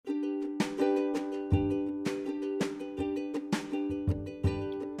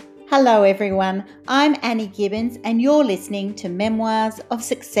Hello everyone, I'm Annie Gibbons and you're listening to Memoirs of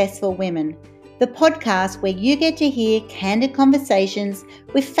Successful Women, the podcast where you get to hear candid conversations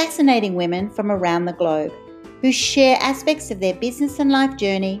with fascinating women from around the globe who share aspects of their business and life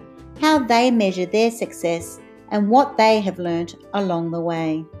journey, how they measure their success and what they have learnt along the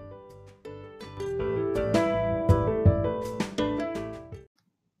way.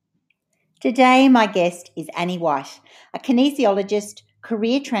 Today my guest is Annie White, a kinesiologist,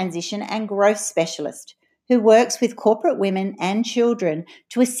 career transition and growth specialist who works with corporate women and children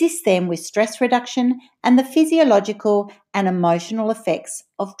to assist them with stress reduction and the physiological and emotional effects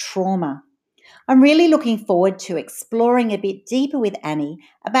of trauma. I'm really looking forward to exploring a bit deeper with Annie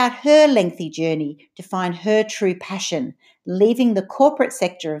about her lengthy journey to find her true passion, leaving the corporate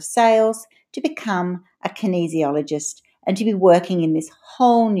sector of sales to become a kinesiologist and to be working in this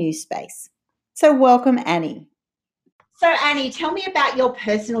whole new space. So welcome, Annie. So Annie, tell me about your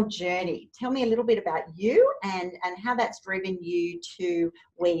personal journey. Tell me a little bit about you and how that's driven you to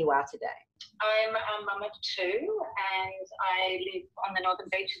where you are today. I'm a mum of two and I live on the Northern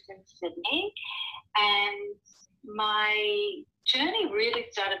Beaches in Sydney, and my journey really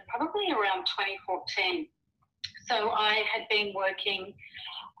started probably around 2014. So I had been working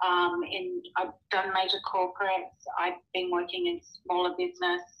I've done major corporates, I've been working in smaller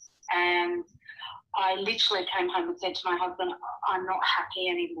business, and I literally came home and said to my husband, I'm not happy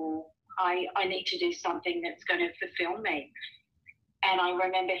anymore. I need to do something that's going to fulfill me. And I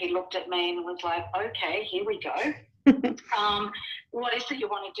remember he looked at me and was like, okay, here we go. What is it you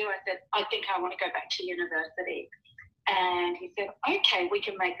want to do? I said, I think I want to go back to university. And he said, okay, we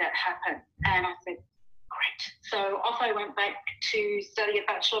can make that happen. And I said, great. So off I went back to study a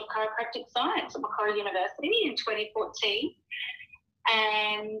Bachelor of Chiropractic Science at Macquarie University in 2014.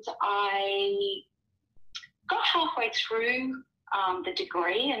 And I got halfway through the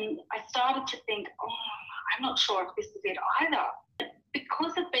degree and I started to think, I'm not sure if this is it either.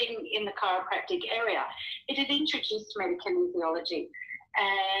 Because of being in the chiropractic area, it had introduced me to kinesiology.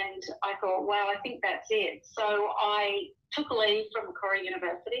 And I thought, well, I think that's it. So I took a leave from Macquarie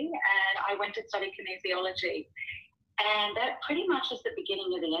University and I went to study kinesiology. And that pretty much was the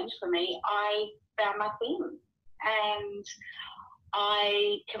beginning of the end for me. I found my thing. And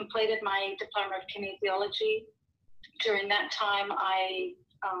I completed my diploma of kinesiology. During that time, I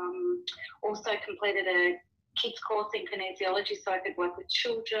also completed a kids course in kinesiology so I could work with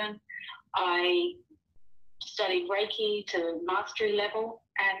children. I studied Reiki to mastery level,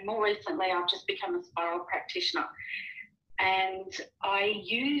 and more recently I've just become a spiral practitioner. And I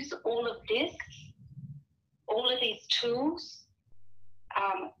use all of these tools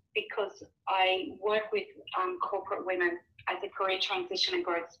because I work with corporate women as a career transition and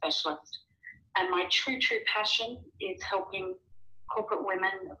growth specialist. And my true passion is helping corporate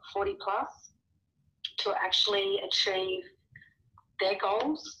women 40 plus to actually achieve their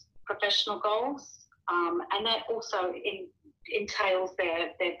goals, professional goals, and that also entails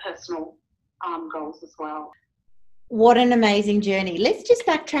their personal goals as well. What an amazing journey. Let's just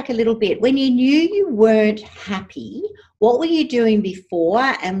backtrack a little bit. When you knew you weren't happy, what were you doing before?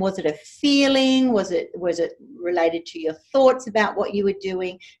 And was it a feeling? Was it related to your thoughts about what you were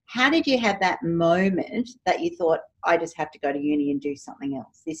doing? How did you have that moment that you thought, I just have to go to uni and do something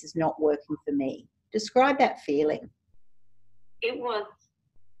else? This is not working for me. Describe that feeling. It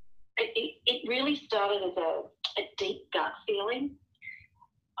really started as a deep gut feeling.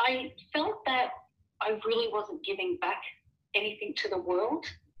 I felt that I really wasn't giving back anything to the world.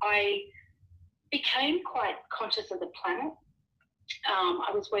 I became quite conscious of the planet.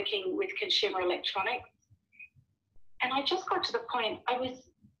 I was working with consumer electronics, and I just got to the point I was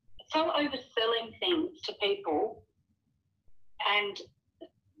so overselling things to people, and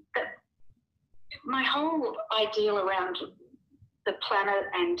my whole ideal around the planet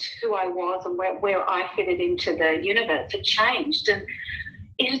and who I was and where I fitted into the universe had changed. And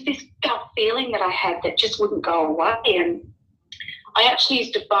it was this gut feeling that I had that just wouldn't go away. And I actually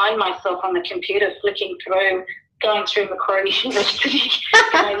used to find myself on the computer flicking through, going through Macquarie University.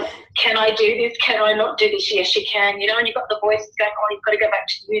 Can I do this? Can I not do this? Yes, you can. You know, and you've got the voices going, you've got to go back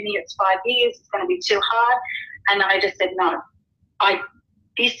to uni. It's 5 years. It's going to be too hard. And I just said, no,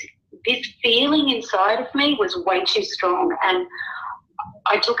 this feeling inside of me was way too strong, and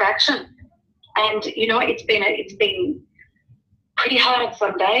I took action. And you know, it's been pretty hard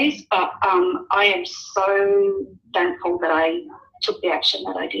some days, but I am so thankful that I took the action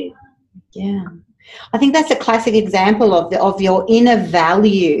that I did. Yeah, I think that's a classic example of your inner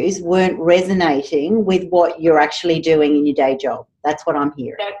values weren't resonating with what you're actually doing in your day job. That's what I'm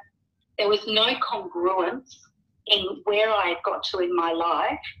hearing. There was no congruence in where I had got to in my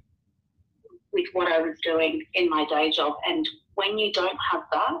life with what I was doing in my day job. And when you don't have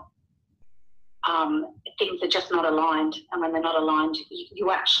that, things are just not aligned. And when they're not aligned,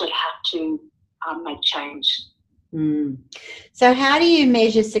 you actually have to make change. So how do you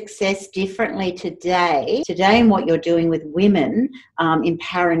measure success differently today in what you're doing with women,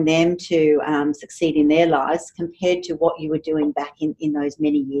 empowering them to succeed in their lives compared to what you were doing back in those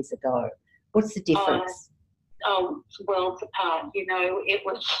many years ago? What's the difference? Worlds apart. You know, it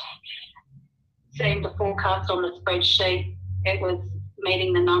was seeing the forecast on the spreadsheet. It was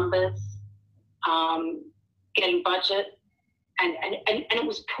meeting the numbers, getting budget, and it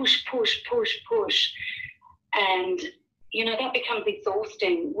was push. And, you know, that becomes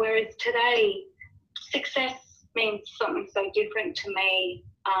exhausting. Whereas today, success means something so different to me.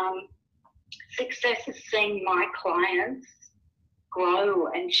 Success is seeing my clients grow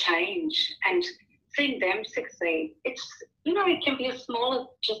and change and seeing them succeed. It's, you know, it can be as small as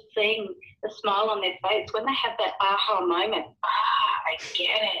just seeing the smile on their face when they have that aha moment. I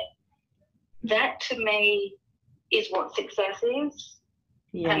get it. That to me is what success is.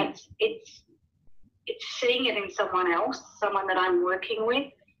 Yeah. And it's seeing it in someone else, someone that I'm working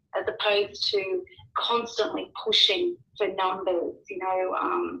with, as opposed to constantly pushing for numbers. You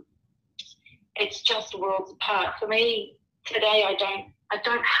know, it's just worlds apart. For me today, I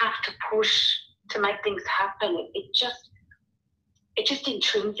don't have to push to make things happen. It just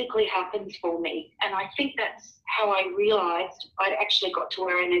intrinsically happens for me. And I think that's how I realised I'd actually got to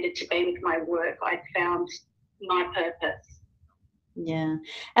where I needed to be with my work. I'd found my purpose. Yeah,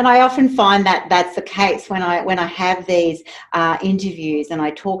 and I often find that that's the case when I have these interviews and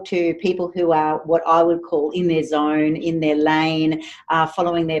I talk to people who are what I would call in their zone, in their lane,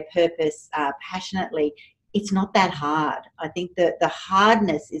 following their purpose passionately. It's not that hard. I think that the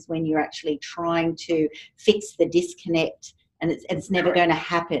hardness is when you're actually trying to fix the disconnect, and it's never going to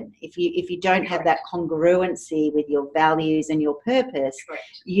happen. If you don't have that congruency with your values and your purpose,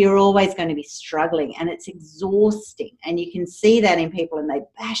 you're always going to be struggling, and it's exhausting. And you can see that in people, and they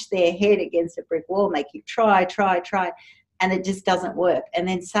bash their head against a brick wall and they keep try, and it just doesn't work. And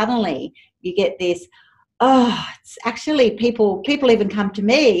then suddenly you get this, it's actually people even come to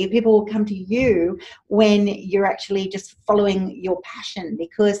me, people will come to you when you're actually just following your passion,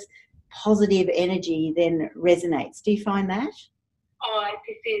 because positive energy then resonates. Do you find that?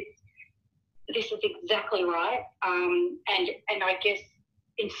 This is exactly right. And I guess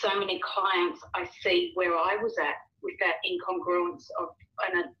in so many clients, I see where I was at with that incongruence of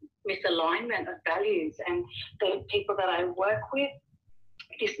and a misalignment of values. And the people that I work with,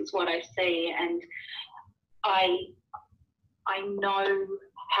 this is what I see, and I know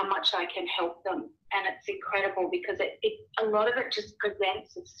how much I can help them. And it's incredible because a lot of it just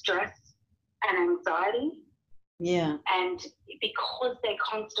presents as stress and anxiety. Yeah. And because they're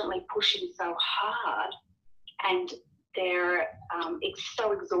constantly pushing so hard and they're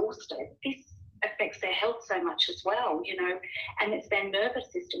so exhausted, this affects their health so much as well, you know, and it's their nervous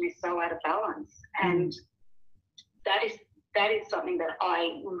system is so out of balance. And that is something that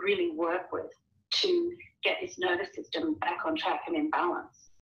I really work with to get this nervous system back on track and in balance.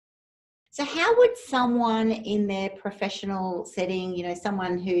 So how would someone in their professional setting, you know,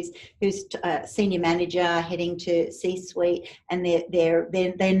 someone who's a senior manager heading to C-suite, and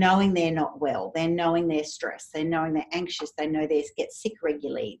they're knowing they're not well, they're knowing they're stressed, they're knowing they're anxious, they know they get sick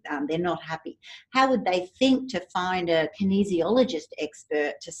regularly, they're not happy. How would they think to find a kinesiologist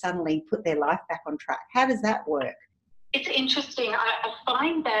expert to suddenly put their life back on track? How does that work? It's interesting. I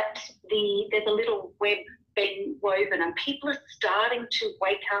find that there's a little web being woven, and people are starting to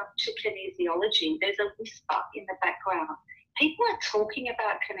wake up to kinesiology. There's a whisper in the background. People are talking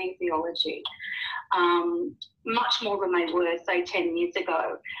about kinesiology much more than they were, say, 10 years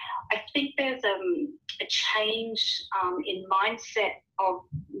ago. I think there's a change in mindset of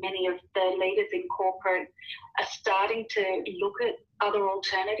many of the leaders in corporate are starting to look at other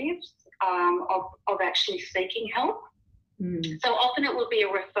alternatives of actually seeking help. So often it will be a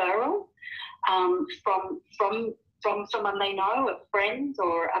referral from someone they know, a friend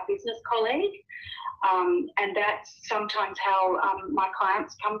or a business colleague, and that's sometimes how my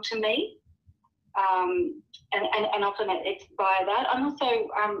clients come to me, and often it's via that. I'm also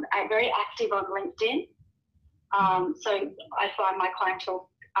very active on LinkedIn, so I find my clientele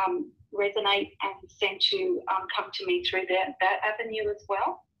resonate and tend to come to me through that avenue as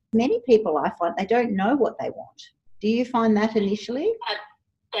well. Many people, I find, they don't know what they want. Do you find that initially?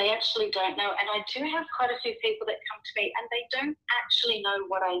 They actually don't know, and I do have quite a few people that come to me and they don't actually know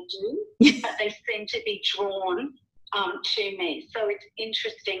what I do, but they seem to be drawn to me. So it's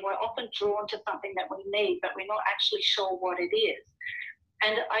interesting. We're often drawn to something that we need, but we're not actually sure what it is.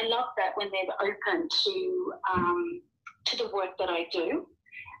 And I love that when they're open to the work that I do,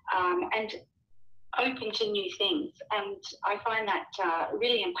 and open to new things. And I find that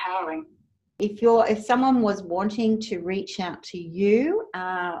really empowering. If someone was wanting to reach out to you,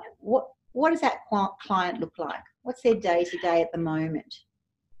 what does that client look like? What's their day-to-day at the moment?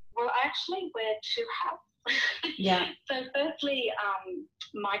 Well, I actually wear two hats. Yeah. So firstly,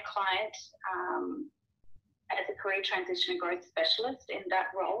 my client, as a career transition and growth specialist in that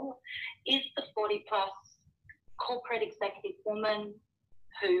role, is the 40-plus corporate executive woman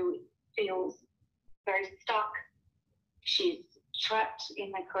who feels very stuck. She's trapped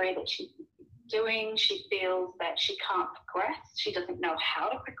in the career that she's doing. She feels that she can't progress. She doesn't know how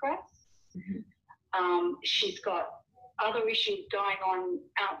to progress. Mm-hmm. She's got other issues going on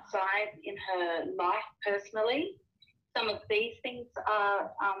outside in her life personally. Some of these things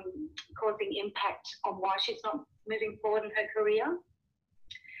are causing impact on why she's not moving forward in her career.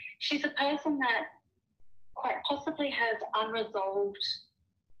 She's a person that quite possibly has unresolved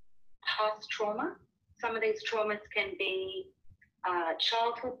past trauma. Some of these traumas can be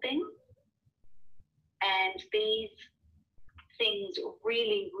childhood things, and these things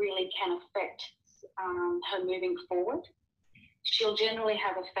really, really can affect her moving forward. She'll generally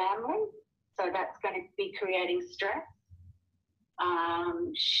have a family, so that's going to be creating stress.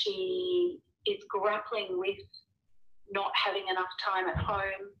 She is grappling with not having enough time at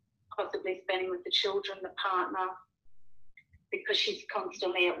home, possibly spending with the children, the partner, because she's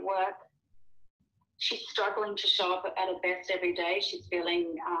constantly at work. She's struggling to show up at her best every day. She's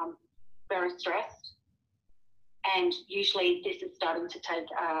feeling very stressed. And usually this is starting to take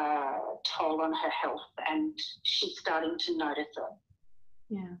a toll on her health, and she's starting to notice it.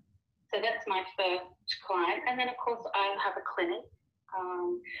 Yeah. So that's my first client. And then, of course, I have a clinic.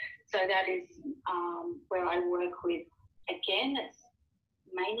 So that is where I work with, again, it's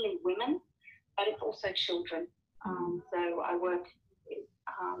mainly women, but it's also children. So I work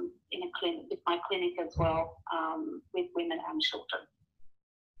in a clinic, with my clinic as well, with women and children.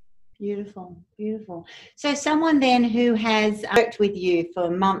 Beautiful, beautiful. So someone then who has worked with you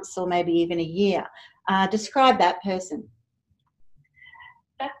for months or maybe even a year, describe that person.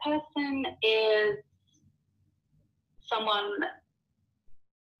 That person is someone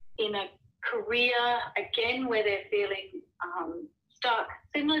in a career, again, where they're feeling stuck,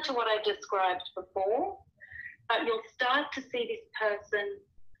 similar to what I described before, but you'll start to see this person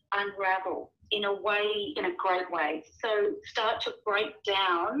unravel in a way, in a great way. So start to break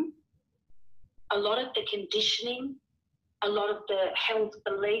down a lot of the conditioning, a lot of the held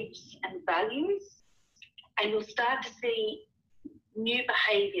beliefs and values, and you'll start to see new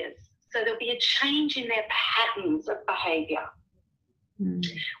behaviours. So there'll be a change in their patterns of behaviour,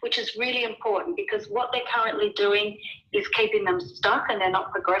 which is really important, because what they're currently doing is keeping them stuck and they're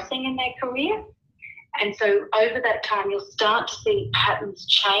not progressing in their career. And so over that time, you'll start to see patterns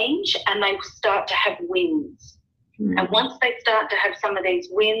change, and they will start to have wins. And once they start to have some of these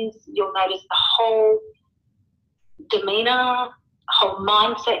wins, you'll notice the whole demeanour, whole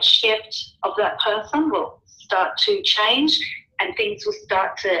mindset shift of that person will start to change, and things will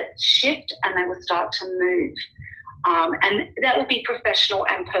start to shift, and they will start to move. And that will be professional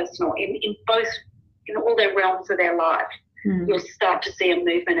and personal in both, in all their realms of their life. You'll start to see a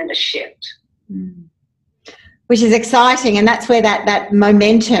movement and a shift. Which is exciting, and that's where that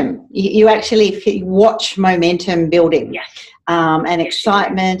momentum, you actually watch momentum building. Yes. And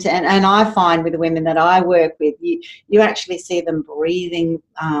excitement, and I find with the women that I work with, you actually see them breathing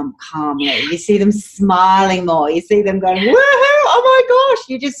calmly, you see them smiling more, you see them going, woohoo, oh my gosh,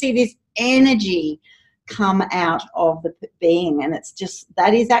 you just see this energy come out of the being, and it's just,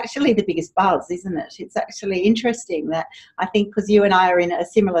 that is actually the biggest buzz, isn't it? It's actually interesting that, I think, because you and I are in a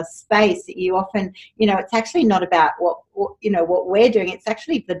similar space, that you often, it's actually not about what we're doing, it's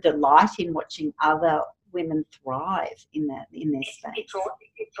actually the delight in watching other women thrive in their space.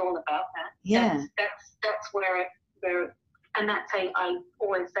 It's all about that. Yeah. That's where and that's how I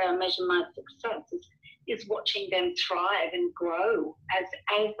always say I measure my success is watching them thrive and grow as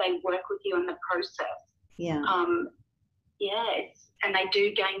they work with you in the process. Yeah. And they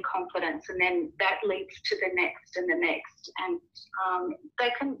do gain confidence, and then that leads to the next and the next, and they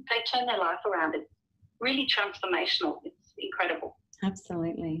turn their life around. It's really transformational. It's incredible.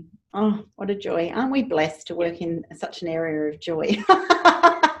 Absolutely. Oh, what a joy. Aren't we blessed to work in such an area of joy?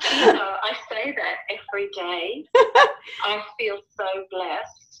 I say that every day. I feel so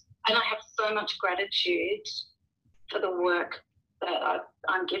blessed, and I have so much gratitude for the work that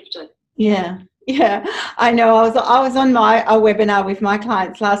I'm gifted. Yeah. Yeah, I know. I was on a webinar with my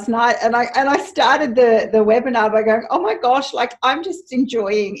clients last night, and I started the webinar by going, oh my gosh, like I'm just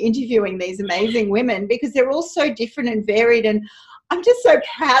enjoying interviewing these amazing women because they're all so different and varied, and I'm just so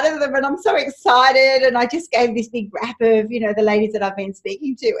proud of them, and I'm so excited. And I just gave this big wrap of, you know, the ladies that I've been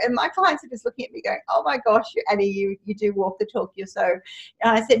speaking to, and my clients are just looking at me going, oh my gosh, Annie, you do walk the talk. You're so.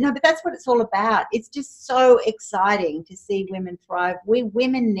 And I said, no, but that's what it's all about. It's just so exciting to see women thrive. We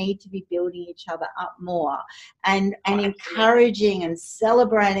women need to be building each other up more and encouraging and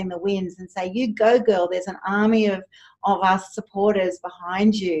celebrating the wins and say, you go, girl, there's an army of us supporters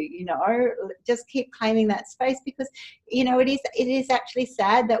behind you, you know, just keep claiming that space because, you know, it is actually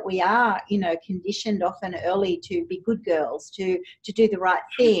sad that we are, you know, conditioned often early to be good girls, to do the right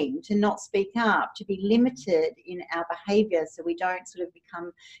thing, to not speak up, to be limited in our behaviour so we don't sort of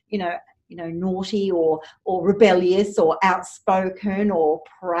become, you know, naughty or rebellious or outspoken or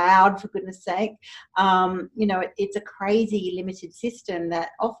proud, for goodness sake. You know, it's a crazy limited system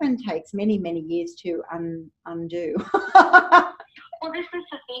that often takes many, many years to undo. Well, this is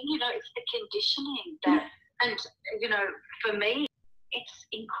the thing, you know, it's the conditioning that, and, you know, for me, it's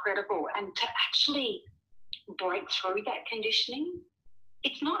incredible. And to actually break through that conditioning,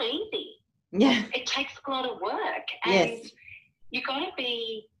 it's not easy. Yeah. It takes a lot of work. And yes. you got to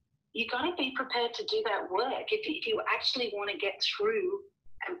be prepared to do that work if you actually want to get through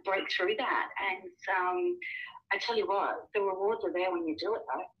and break through that. And I tell you what, the rewards are there when you do it,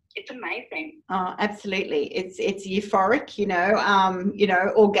 though. It's amazing. Oh, absolutely. It's euphoric, you know,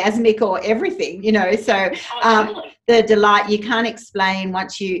 orgasmic or everything, you know. So totally. The delight you can't explain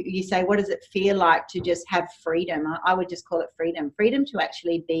once you say, what does it feel like to just have freedom? I would just call it freedom to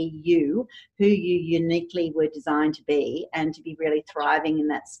actually be you, who you uniquely were designed to be, and to be really thriving in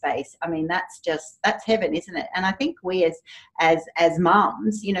that space. I mean, that's heaven, isn't it? And I think we as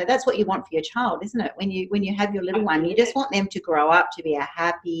mums, you know, that's what you want for your child, isn't it? When you have your little one, you just want them to grow up to be a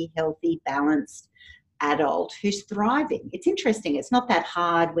happy, healthy, balanced adult who's thriving. It's interesting. It's not that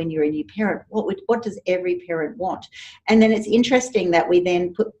hard when you're a new parent. What does every parent want? And then it's interesting that we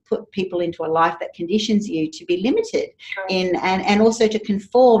then put people into a life that conditions you to be limited in and also to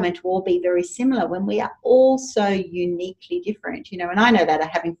conform and to all be very similar when we are all so uniquely different, you know. And I know that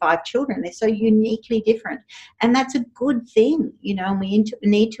having 5 children, they're so uniquely different, and that's a good thing, you know. And we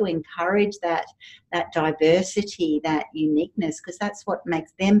need to encourage that diversity, that uniqueness, because that's what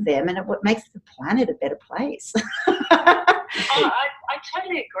makes them and what makes the planet a better place. I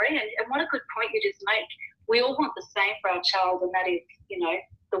totally agree, and what a good point you just make. We all want the same for our child, and that is, you know,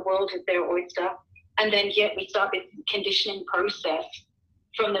 the world is their oyster, and then yet we start this conditioning process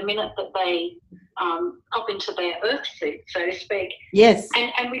from the minute that they pop into their earth suit, so to speak. Yes.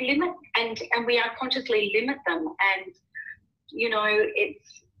 And we limit, and we unconsciously limit them, and, you know,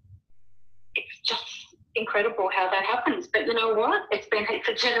 it's just incredible how that happens. But you know what? It's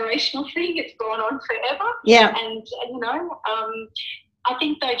a generational thing. It's gone on forever. Yeah. And you know, I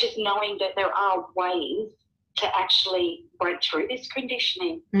think though, just knowing that there are ways to actually break through this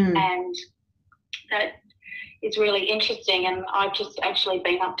conditioning, and that is really interesting. And I've just actually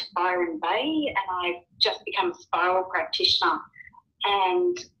been up to Byron Bay, and I've just become a spiral practitioner.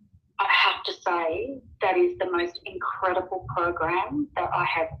 And I have to say that is the most incredible program that I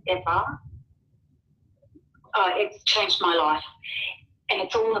have ever. It's changed my life, and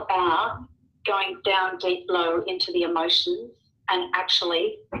it's all about going down deep low into the emotions and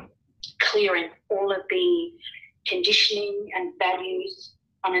actually clearing all of the conditioning and values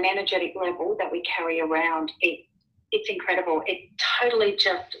on an energetic level that we carry around. It's incredible. It totally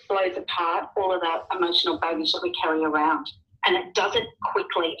just blows apart all of the emotional baggage that we carry around, and it does it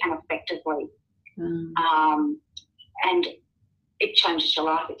quickly and effectively. And it changes your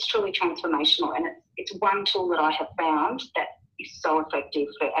life. It's truly transformational, and it's one tool that I have found that is so effective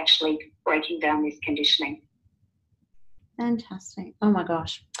for actually breaking down this conditioning. Fantastic. Oh my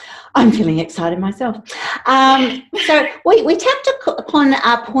gosh, I'm feeling excited myself. So we tapped upon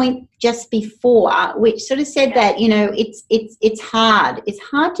our point just before, which sort of said that, you know, it's hard. It's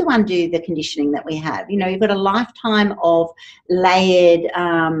hard to undo the conditioning that we have. You know, you've got a lifetime of layered,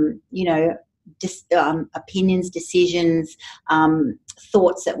 you know, opinions, decisions,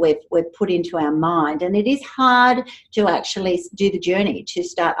 thoughts that we've put into our mind, and it is hard to actually do the journey to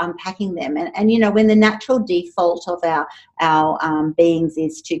start unpacking them. And you know, when the natural default of our beings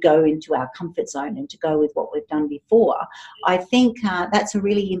is to go into our comfort zone and to go with what we've done before, I think that's a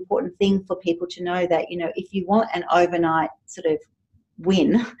really important thing for people to know, that, you know, if you want an overnight sort of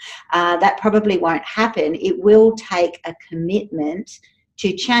win, that probably won't happen. It will take a commitment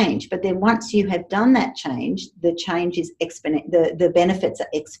to change. But then once you have done that change, the change is the benefits are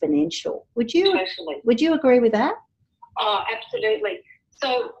exponential. Would you agree with that? Oh, absolutely.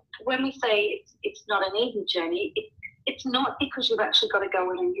 So when we say it's not an easy journey, it's not because you've actually got to go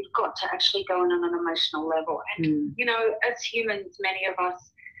in and you've got to actually go in on an emotional level. And, you know, as humans, many of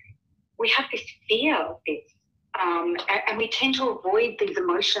us, we have this fear of this. And we tend to avoid these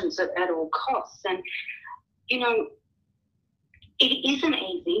emotions at all costs. And, you know, it isn't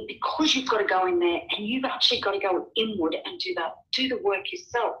easy because you've got to go in there and you've actually got to go inward and do the work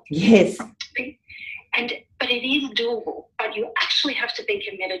yourself. Yes. But it is doable, but you actually have to be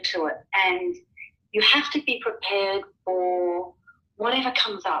committed to it, and you have to be prepared for whatever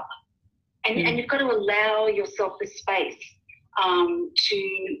comes up, and you've got to allow yourself the space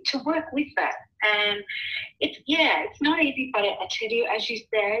to work with that. And it's not easy, but I tell you, as you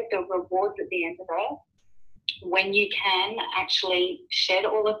said, the rewards at the end of it, when you can actually shed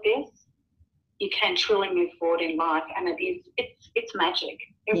all of this, you can truly move forward in life, and it's magic.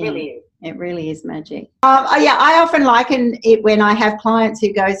 It really is. It really is magic. I often liken it when I have clients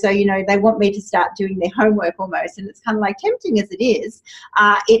who go, so, you know, they want me to start doing their homework almost, and it's kind of like, tempting as it is,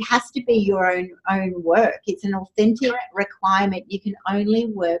 it has to be your own work. It's an authentic requirement. You can only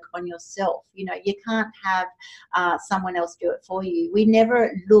work on yourself. You know, you can't have someone else do it for you. We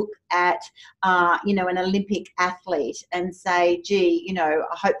never look at, you know, an Olympic athlete and say, gee, you know,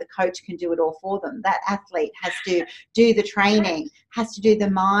 I hope the coach can do it all for them. That athlete has to do the training, has to do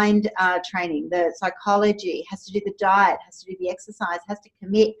the mind training, the psychology, has to do the diet, has to do the exercise, has to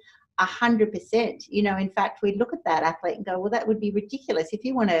commit 100%. You know, in fact, we look at that athlete and go, well, that would be ridiculous. If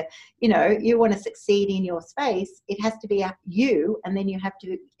you want to, you know, you want to succeed in your space, it has to be you, and then you have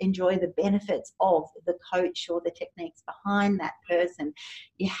to enjoy the benefits of the coach or the techniques behind that person.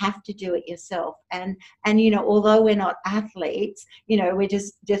 You have to do it yourself. And you know, although we're not athletes, you know, we're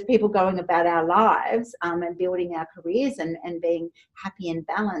just people going about our lives and building our careers and being happy and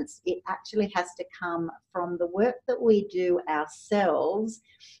balanced. It actually has to come from the work that we do ourselves.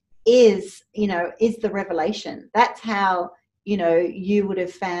 Is the revelation. That's how, you know, you would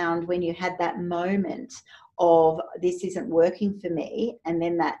have found when you had that moment of this isn't working for me, and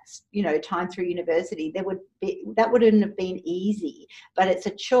then that's, you know, time through university, that wouldn't have been easy, but it's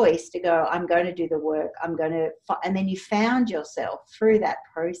a choice to go, I'm going to do the work, and then you found yourself through that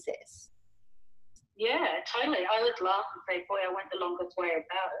process. Yeah, totally. I would laugh and say, boy, I went the longest way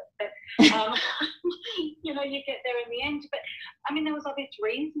about it. But, you know, you get there in the end. But, I mean, there was obvious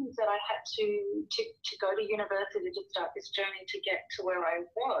reasons that I had to go to university to start this journey to get to where I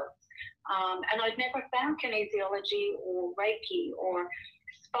was. And I'd never found kinesiology or Reiki or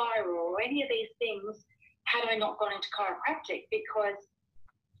spiral or any of these things had I not gone into chiropractic, because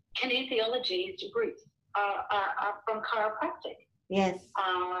kinesiology's roots are from chiropractic. Yes.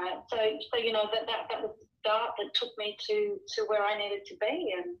 So you know, that was the start that took me to where I needed to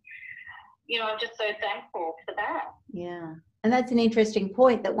be, and you know, I'm just so thankful for that. Yeah, and that's an interesting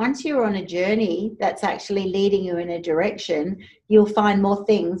point, that once you're on a journey that's actually leading you in a direction, you'll find more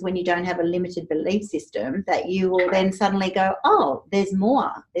things when you don't have a limited belief system, that you will then suddenly go, oh, there's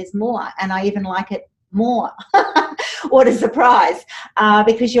more, and I even like it more. What a surprise,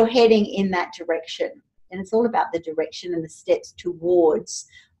 because you're heading in that direction. And it's all about the direction and the steps towards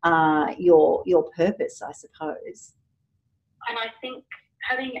your purpose, I suppose. And I think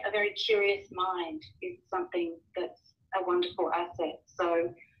having a very curious mind is something that's a wonderful asset.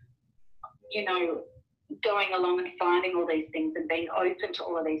 So, you know, going along and finding all these things and being open to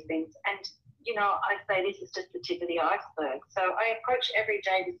all of these things. And, you know, I say this is just the tip of the iceberg. So I approach every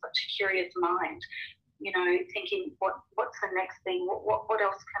day with such a curious mind, you know, thinking what's the next thing? What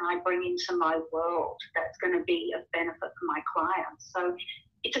else can I bring into my world that's going to be of benefit for my clients? So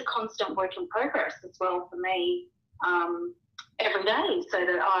it's a constant work in progress as well for me every day, so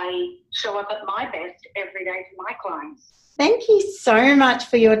that I show up at my best every day for my clients. Thank you so much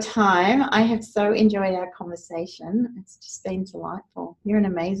for your time. I have so enjoyed our conversation. It's just been delightful. You're an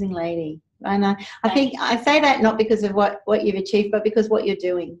amazing lady. And I think I say that not because of what you've achieved, but because what you're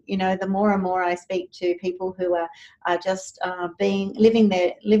doing. You know, the more and more I speak to people who are just living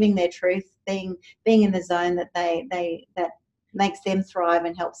their truth, being in the zone that makes them thrive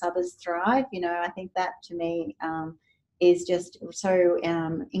and helps others thrive. You know, I think that to me is just so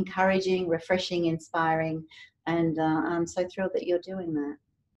encouraging, refreshing, inspiring, and I'm so thrilled that you're doing that.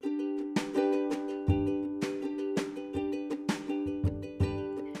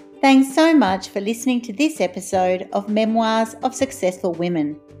 Thanks so much for listening to this episode of Memoirs of Successful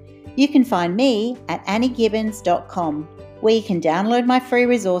Women. You can find me at anniegibbons.com, where you can download my free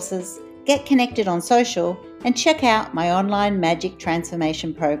resources, get connected on social, and check out my online magic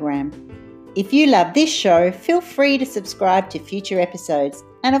transformation program. If you love this show, feel free to subscribe to future episodes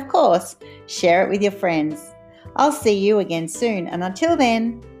and, of course, share it with your friends. I'll see you again soon, and until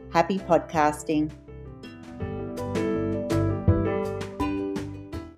then, happy podcasting.